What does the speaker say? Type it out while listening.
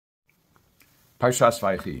Parshas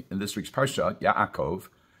Vayechi. In this week's Parsha, Yaakov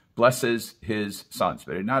blesses his sons,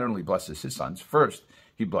 but he not only blesses his sons, first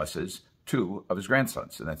he blesses two of his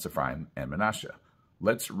grandsons, and that's Efrayim and Manasseh.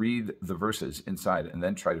 Let's read the verses inside and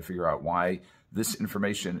then try to figure out why this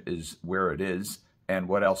information is where it is and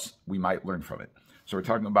what else we might learn from it. So we're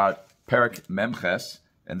talking about Perek Memches,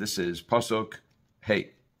 and this is Pasuk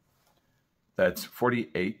Hey. That's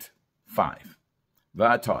 48:5.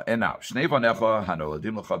 V'ata, and now, Shnei vanecha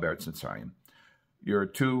hanoladim lecha be'eretz Mitzrayim. Your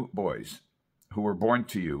two boys who were born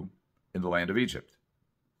to you in the land of Egypt.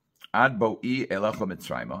 Ad bo'i elecha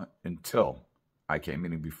Mitzrayim, until I came,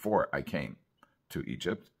 meaning before I came to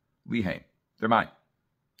Egypt. Liheim, they're mine.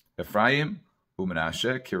 Efrayim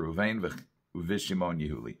u'Manasseh kiruvain v'Shimon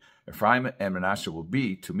Yehuli. Efrayim and Manasseh will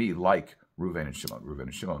be to me like Reuven and Shimon. Reuven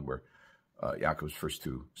and Shimon were Yaakov's first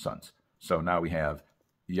two sons. So now we have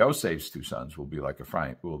Yosef's two sons will be like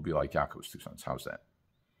Efrayim, will be like Yaakov's two sons. How's that?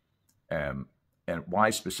 And why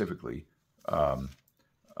specifically? Moshe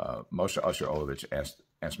Usher Olovich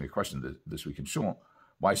asked me a question this week in Shul.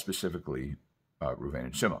 Why specifically Reuven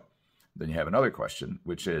and Shimon? Then you have another question,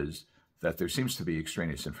 which is that there seems to be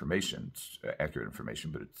extraneous information, it's accurate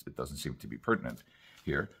information, but it doesn't seem to be pertinent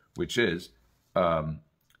here, which is Yaakov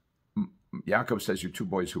says your two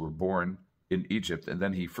boys who were born in Egypt, and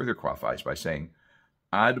then he further qualifies by saying,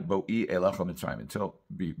 Ad bo'i elecha Mitzrayim, until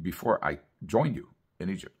before I joined you in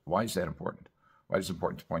Egypt. Why is that important? Why is it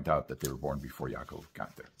important to point out that they were born before Yaakov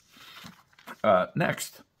got there?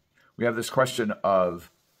 Next, we have this question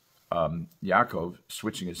of Yaakov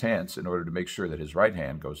switching his hands in order to make sure that his right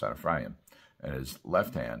hand goes on Ephraim and his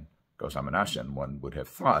left hand goes on Manasseh. And one would have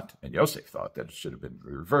thought, and Yosef thought, that it should have been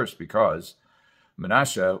reversed because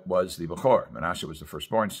Manasseh was the Bechor. Manasseh was the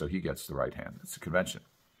firstborn, so he gets the right hand. It's a convention.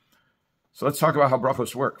 So let's talk about how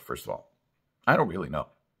brachos work, first of all. I don't really know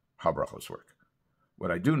how brachos work. What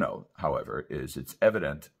I do know, however, is it's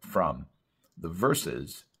evident from the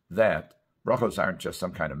verses that brachos aren't just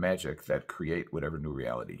some kind of magic that create whatever new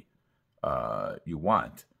reality you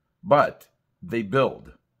want, but they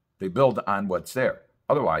build. They build on what's there.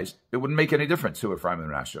 Otherwise, it wouldn't make any difference who Ephraim and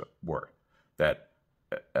Manasseh were. That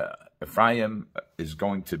Ephraim is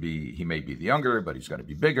going to be, he may be the younger, but he's going to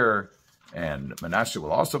be bigger, and Manasseh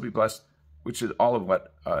will also be blessed, which is all of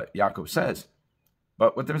what Yaakov says.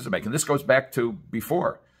 But what difference does it make? And this goes back to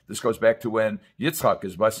before. This goes back to when Yitzchak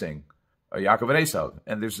is blessing Yaakov and Esav,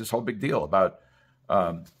 and there's this whole big deal about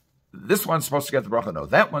this one's supposed to get the bracha. No,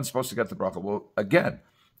 that one's supposed to get the bracha. Well, again,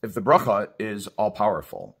 if the bracha is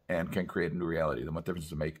all-powerful and can create a new reality, then what difference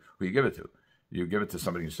does it make who you give it to? You give it to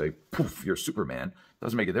somebody and say, poof, you're Superman. It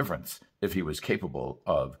doesn't make a difference if he was capable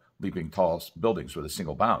of leaping tall buildings with a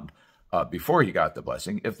single bound before he got the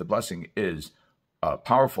blessing. If the blessing is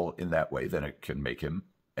powerful in that way, then it can make him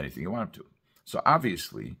anything you want him to. So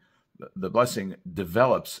obviously, the blessing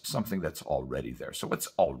develops something that's already there. So what's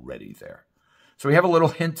already there? So we have a little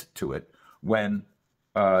hint to it when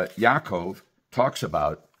Yaakov talks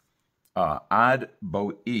about Ad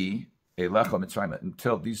bo'i elecha Mitzrayim,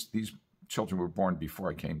 until these children were born before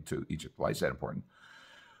I came to Egypt. Why is that important?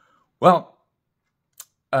 Well,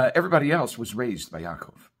 everybody else was raised by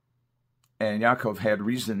Yaakov. And Yaakov had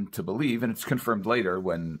reason to believe, and it's confirmed later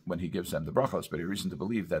when he gives them the brachos, but he had reason to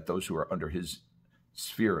believe that those who are under his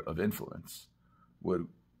sphere of influence would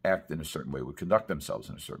act in a certain way, would conduct themselves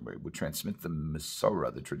in a certain way, would transmit the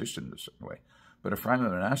Masorah, the tradition, in a certain way. But Ephraim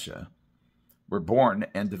and Manasseh were born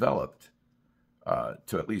and developed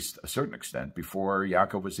to at least a certain extent before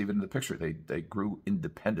Yaakov was even in the picture. They grew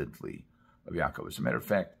independently of Yaakov. As a matter of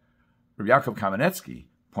fact, Yaakov Kaminetsky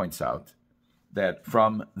points out that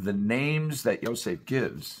from the names that Yosef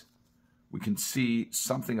gives, we can see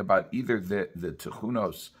something about either the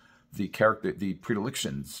techunos, the character, the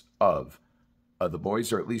predilections of the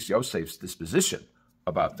boys, or at least Yosef's disposition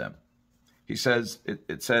about them. He says,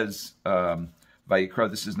 it says, Vayikra,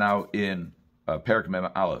 this is now in Perek Mem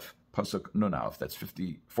Aleph, Pasuk Nun Aleph, that's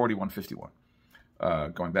 41:51.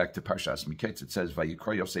 Going back to Parshas Cited, it says,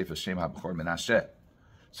 Vayikra Yosef Hashem HaBechor Menashe.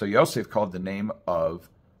 So Yosef called the name of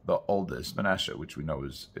the oldest, Manasseh, which we know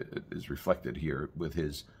is reflected here with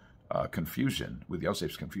his confusion, with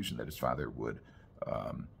Yosef's confusion that his father would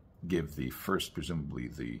give the first, presumably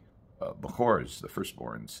the Bechors, the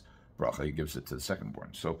firstborns, bracha. He gives it to the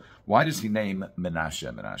secondborn. So why does he name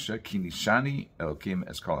Manasseh Manasseh? Ki nishani Elokim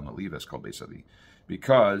es kol ha'maliv es kol beis avi.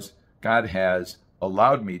 Because God has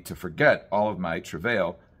allowed me to forget all of my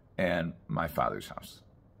travail and my father's house.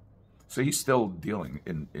 So he's still dealing,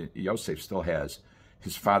 Yosef still has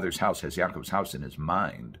his father's house, has Yaakov's house in his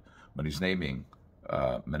mind when he's naming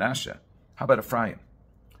Manasseh. How about Ephraim?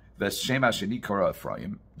 The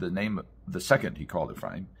name the second he called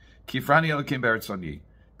Ephraim, Kifrani Elokim Be'eretz Ani,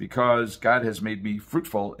 because God has made me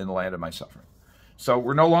fruitful in the land of my suffering. So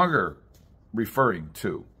we're no longer referring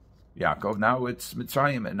to Yaakov. Now it's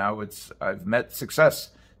Mitzrayim, and now I've met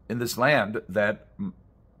success in this land that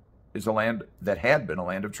is a land that had been a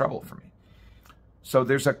land of trouble for me. So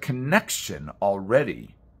there's a connection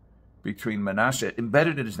already between Manasseh,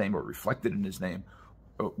 embedded in his name or reflected in his name,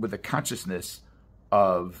 with the consciousness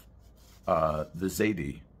of the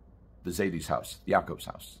Zaydi's house, Yaakov's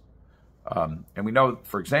house. And we know,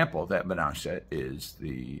 for example, that Manasseh is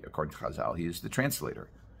according to Chazal, he is the translator.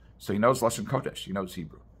 So he knows Lashon Kodesh, he knows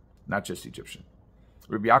Hebrew, not just Egyptian.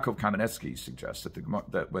 Rabbi Yaakov Kaminetsky suggests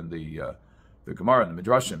that when the Gemara and the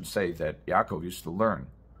Midrashim say that Yaakov used to learn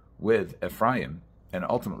with Ephraim and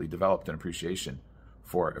ultimately developed an appreciation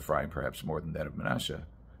for Ephraim, perhaps more than that of Manasseh,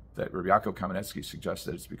 that Rabbi Yaakov Kaminetsky suggests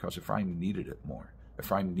that it's because Ephraim needed it more.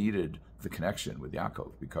 Ephraim needed the connection with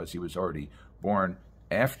Yaakov because he was already born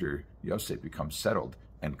after Yosef becomes settled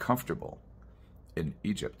and comfortable in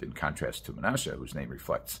Egypt, in contrast to Manasseh, whose name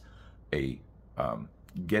reflects a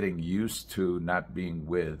getting used to not being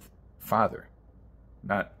with father,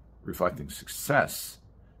 not reflecting success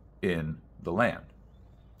in the land.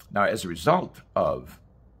 Now, as a result of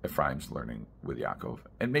Ephraim's learning with Yaakov,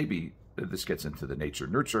 and maybe this gets into the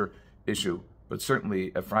nature-nurture issue, but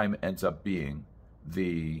certainly Ephraim ends up being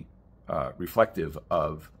the reflective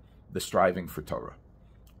of the striving for Torah.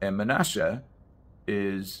 And Manasseh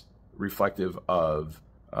is reflective of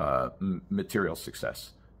material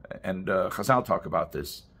success. And Chazal talk about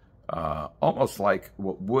this almost like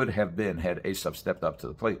what would have been, had Esav stepped up to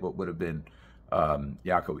the plate, what would have been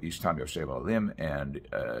Yaakov Ish Tam Yoshev Alim and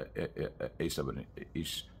Esav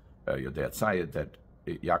Ish Yodei Cited, that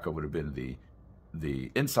Yaakov would have been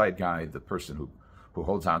the inside guy, the person who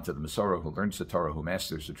holds on to the Masorah, who learns the Torah, who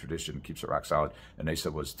masters the tradition, keeps it rock solid, and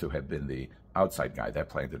Esav was to have been the outside guy. That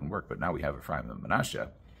plan didn't work, but now we have Ephraim and Manasseh,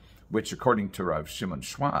 which, according to Rav Shimon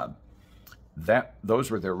Schwab,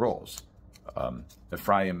 those were their roles.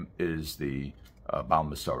 Ephraim is the Baal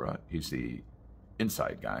Masorah, he's the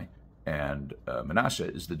inside guy, and Manasseh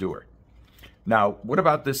is the doer. Now, what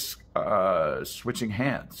about this switching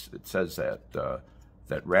hands? It says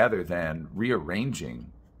that rather than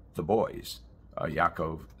rearranging the boys,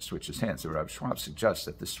 Yaakov switches hands. So Rav Schwab suggests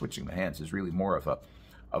that this switching the hands is really more of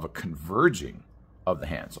a converging of the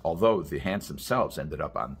hands, although the hands themselves ended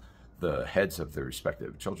up on the heads of their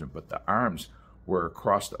respective children, but the arms were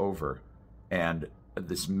crossed over, and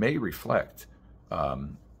this may reflect a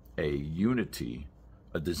unity,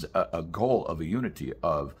 a goal of a unity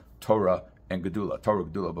of Torah and Gedula, Torah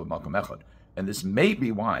Gedula b'Malkum Echad. And this may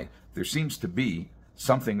be why there seems to be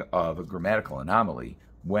something of a grammatical anomaly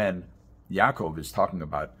when Yaakov is talking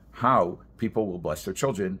about how people will bless their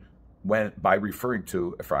children by referring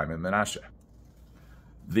to Ephraim and Manasseh.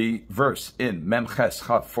 The verse in Memches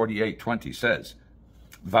Chav 48:20 says,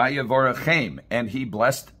 Vayevorachem, and he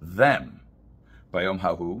blessed them. Bayom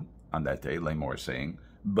Hahu, on that day, Lemor, saying,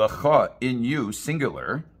 B'cha, in you,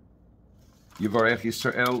 singular, Yivorech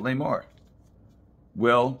Yisrael Lemor.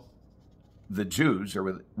 Will the Jews,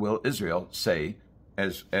 or will Israel, say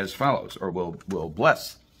as follows, or will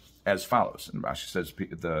bless as follows? And Rashi says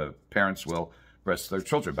the parents will bless their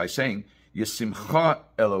children by saying, Yisimcha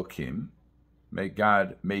Elokim, may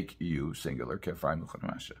God make you, singular, K'Ephraim and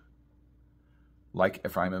Manasseh, like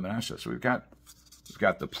Ephraim and Manasseh. So we've got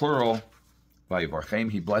the plural,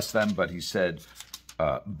 Vayevorchem, he blessed them, but he said,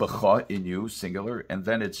 B'cha, in you, singular, and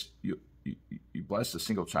then it's, you bless a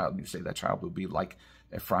single child, and you say that child will be like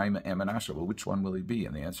Ephraim and Manasseh. Well, which one will he be?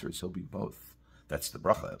 And the answer is he'll be both. That's the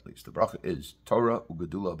bracha, at least. The bracha is Torah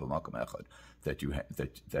u'gedula b'malkum echad.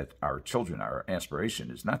 That our children, our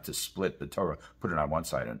aspiration is not to split the Torah, put it on one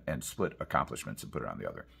side, and split accomplishments and put it on the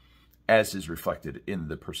other, as is reflected in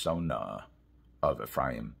the persona of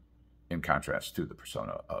Ephraim, in contrast to the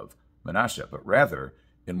persona of Manasseh, but rather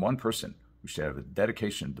in one person who should have a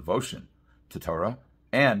dedication, devotion to Torah,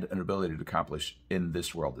 and an ability to accomplish in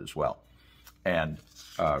this world as well. And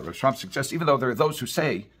Rav Schwab suggests, even though there are those who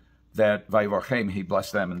say that Vayevorchem, he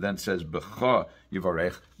blessed them, and then says B'cha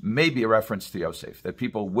Yivorech, may be a reference to Yosef, that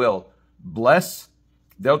people will bless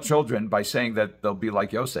their children by saying that they'll be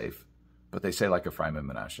like Yosef, but they say like Ephraim and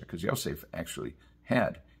Manasseh, because Yosef actually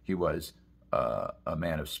he was a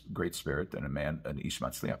man of great spirit and an Ish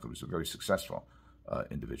Matzliach, who was a very successful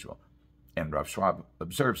individual. And Rav Schwab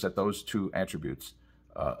observes that those two attributes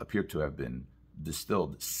appear to have been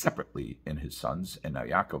distilled separately in his sons, and now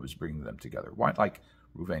Yaakov is bringing them together. Why like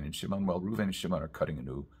Reuven and Shimon? Well, Reuven and Shimon are cutting a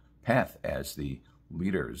new path as the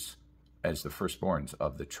leaders, as the firstborns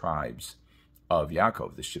of the tribes of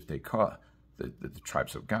Yaakov, the Shiftei Ka, the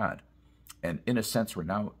tribes of God. And in a sense, we're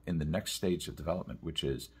now in the next stage of development, which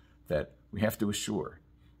is that we have to assure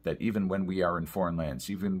that even when we are in foreign lands,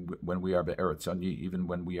 even when we are be'eretz ani, even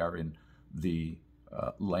when we are in the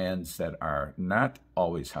lands that are not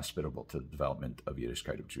always hospitable to the development of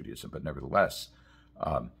Yiddishkeit, of Judaism, but nevertheless,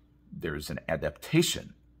 there is an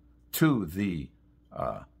adaptation to the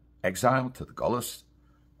exile, to the Golus,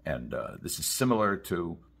 and this is similar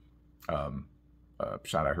to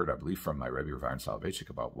Pshat I heard, I believe, from my Rabbi Vayechi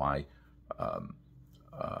about why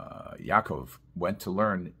Yaakov went to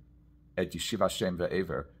learn at Yeshiva Shem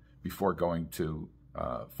Ve'ever before going to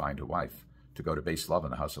find a wife, to go to Beis Lavan,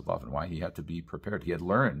 the house of love, and why he had to be prepared. He had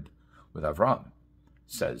learned with Avram,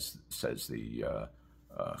 says the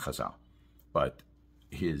Chazal, but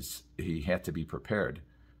he had to be prepared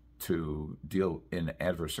to deal in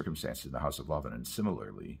adverse circumstances in the house of Lavan. And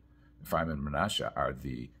similarly, Efrayim and Manasseh are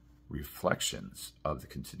the reflections of the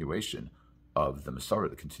continuation of the Masorah,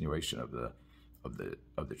 the continuation of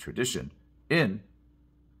the tradition in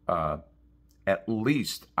at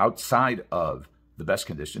least outside of the best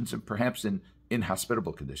conditions, and perhaps in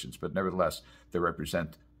inhospitable conditions, but nevertheless, they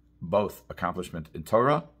represent both accomplishment in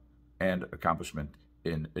Torah and accomplishment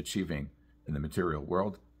in achieving in the material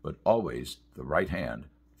world, but always the right hand,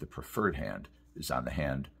 the preferred hand, is on the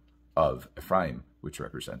hand of Ephraim, which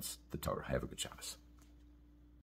represents the Torah. Have a good Shabbos.